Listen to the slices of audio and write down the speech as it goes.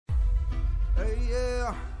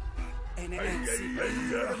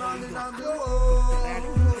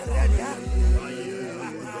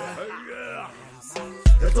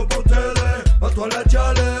Esto pa' ustedes, pa' todas las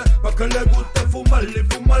chales, pa' que les guste fumarle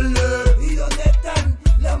y fumarle. ¿Y dónde están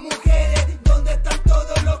las mujeres? ¿Dónde están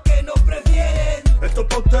todos los que nos prefieren? Esto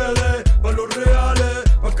pa' ustedes, pa' los reales,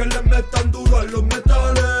 pa' que les metan duro a los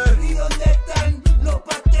metales. ¿Y dónde están los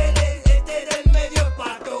pasteles? Este del medio es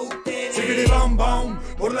pa' todos ustedes. Sigiri bam bam,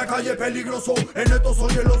 por la calle peligroso. En esto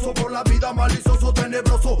soy el oso, por la vida malicioso,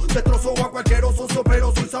 tenebroso. Destrozo a cualquier oso,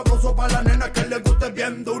 pero soy sabroso pa' las nenas que les guste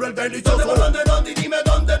bien duro el delicioso. ¿Dónde? Y dime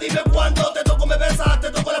dónde, dime cuándo. Te toco, me besas, te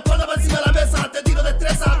toco la espalda para encima de la mesa. Te tiro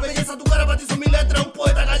destreza, belleza, tu cara para ti son mis letras. Un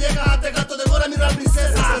poeta gallega, te gasto de gora, mi rap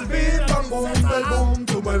princesa. Es el beat, bam boom, del boom,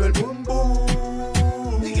 tú mueves el boom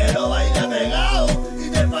boom. Y que lo baile pegado, y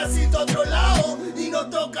despacito a otro lado. Y nos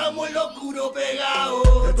tocamos en lo oscuro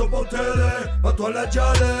pegado. Esto pa' ustedes, pa' todas las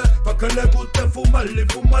chales, pa' que les guste fumarle y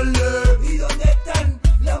fumarle. ¿Y dónde están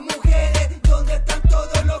las mujeres? ¿Dónde están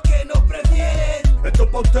todos los que nos prefieren? Esto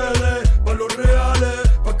pa' ustedes, pa' los reales,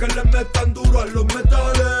 pa' que les metan duro a los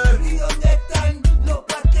metales. ¿Y dónde están los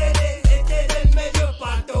pasteles? Este del medio es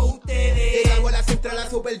pa' todos ustedes. Llegamos a la central, a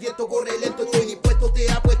sobre el viento corre lento. Estoy dispuesto,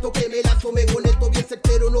 te apuesto que me lanzo, me conecto bien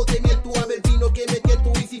certero, no te miento. A ver vino que me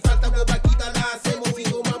tiento y si falta una vaquita la hacemos. Si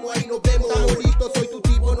tomamos ahí nos vemos. Estamos listos, soy tu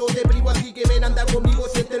tipo, no te privo, así que ven anda conmigo.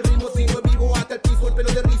 Siente el ritmo, si no es vivo hasta el piso. El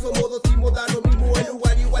pelo de rizo, modo simo, da lo mismo. El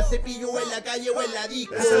lugar igual te pillo en la calle o en la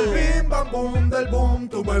disco. Es el bim bam boom del boom,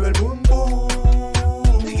 tú mueves el boom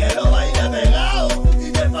boom. Y que lo baile